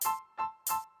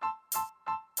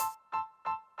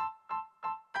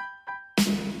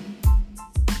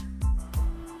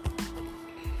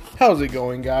How's it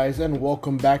going, guys? And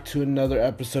welcome back to another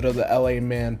episode of the LA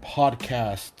Man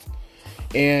podcast.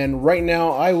 And right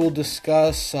now, I will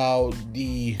discuss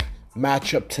the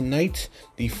matchup tonight,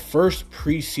 the first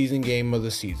preseason game of the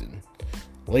season.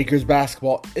 Lakers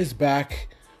basketball is back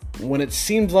when it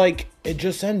seems like it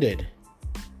just ended.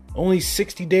 Only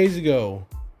 60 days ago.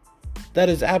 That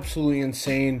is absolutely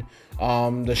insane.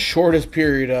 The shortest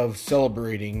period of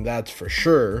celebrating, that's for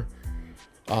sure.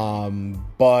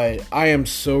 But I am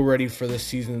so ready for this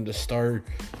season to start.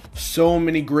 So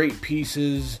many great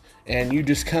pieces, and you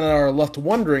just kind of are left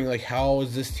wondering, like, how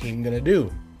is this team going to do?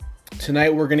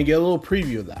 Tonight, we're going to get a little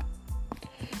preview of that.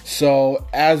 So,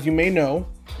 as you may know,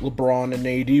 LeBron and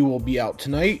AD will be out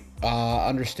tonight.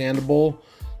 Understandable.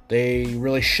 They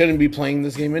really shouldn't be playing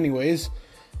this game anyways.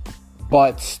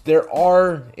 But there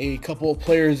are a couple of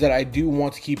players that I do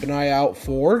want to keep an eye out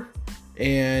for.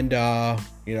 And,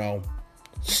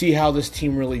 see how this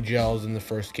team really gels in the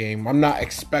first game. I'm not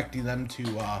expecting them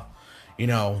to,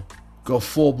 go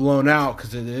full-blown out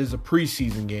because it is a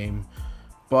preseason game.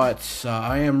 But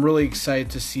I am really excited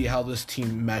to see how this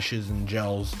team meshes and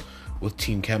gels with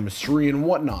team chemistry and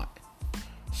whatnot.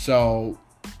 So,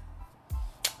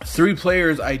 3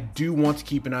 players I do want to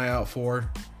keep an eye out for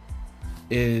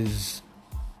is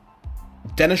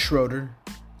Dennis Schroeder.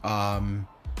 I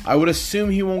would assume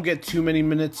he won't get too many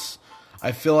minutes.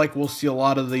 I feel like we'll see a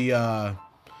lot of the,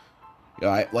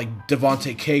 like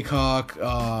Devontae Cacok,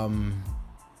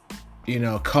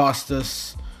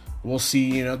 Costas. We'll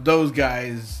see, those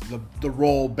guys, the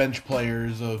role bench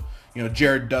players of,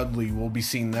 Jared Dudley. We'll be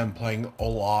seeing them playing a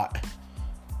lot.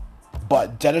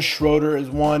 But Dennis Schroeder is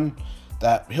one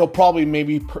that he'll probably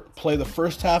maybe play the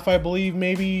first half, I believe,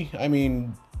 maybe. I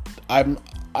mean,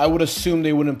 I would assume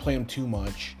they wouldn't play him too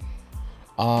much.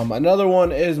 Another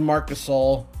one is Marc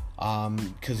Gasol.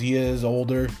 Because he is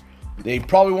older. They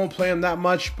probably won't play him that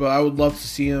much, but I would love to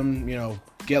see him,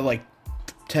 get like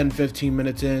 10, 15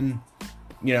 minutes in,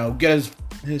 get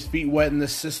his feet wet in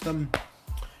this system.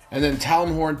 And then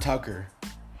Talon Horton-Tucker.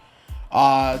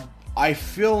 I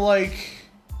feel like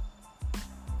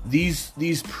these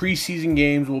preseason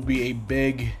games will be a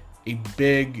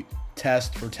big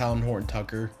test for Talon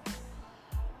Horton-Tucker.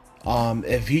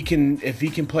 If he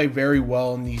can play very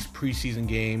well in these preseason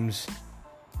games,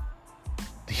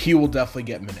 he will definitely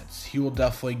get minutes. He will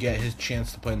definitely get his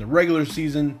chance to play in the regular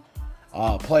season,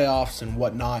 playoffs, and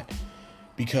whatnot.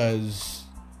 Because,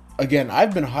 again,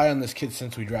 I've been high on this kid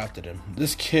since we drafted him.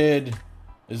 This kid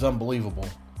is unbelievable.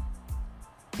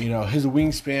 His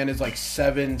wingspan is like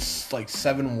 7'1",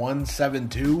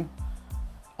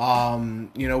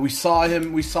 7'2". We saw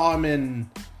him in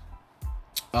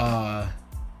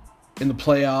the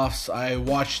playoffs. I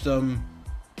watched him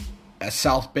at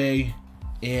South Bay.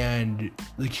 And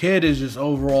the kid is just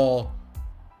overall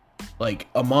like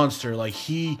a monster. Like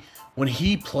when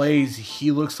he plays, he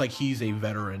looks like he's a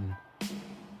veteran.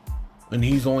 And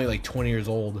he's only like 20 years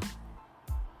old.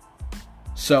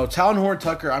 So Talon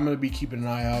Horton-Tucker, I'm going to be keeping an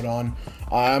eye out on.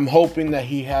 I'm hoping that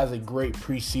he has a great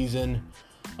preseason.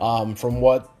 From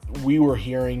what we were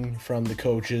hearing from the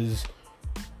coaches,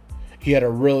 he had a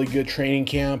really good training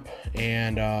camp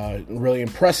and really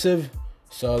impressive.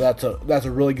 So that's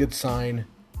a really good sign.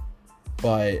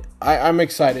 But I'm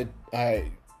excited.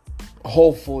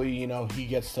 Hopefully, he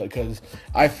gets to, because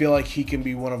I feel like he can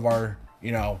be one of our,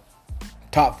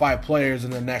 top 5 players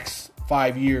in the next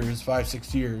 5 years,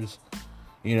 5-6 years,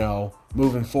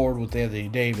 moving forward with Anthony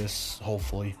Davis,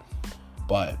 hopefully.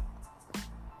 But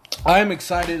I'm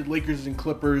excited. Lakers and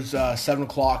Clippers, 7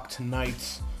 o'clock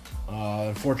tonight.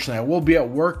 Unfortunately, I will be at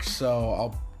work, so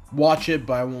I'll watch it,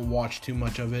 but I won't watch too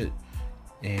much of it.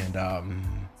 And,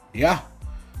 yeah.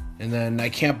 And then I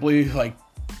can't believe,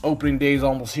 opening day is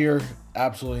almost here.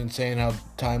 Absolutely insane how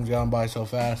time's gone by so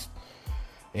fast.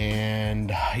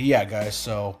 And, yeah, guys,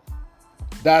 so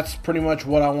that's pretty much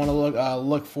what I want to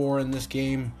look for in this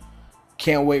game.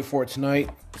 Can't wait for it tonight.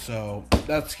 So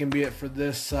that's going to be it for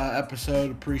this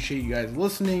episode. Appreciate you guys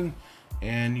listening,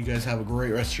 and you guys have a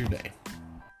great rest of your day.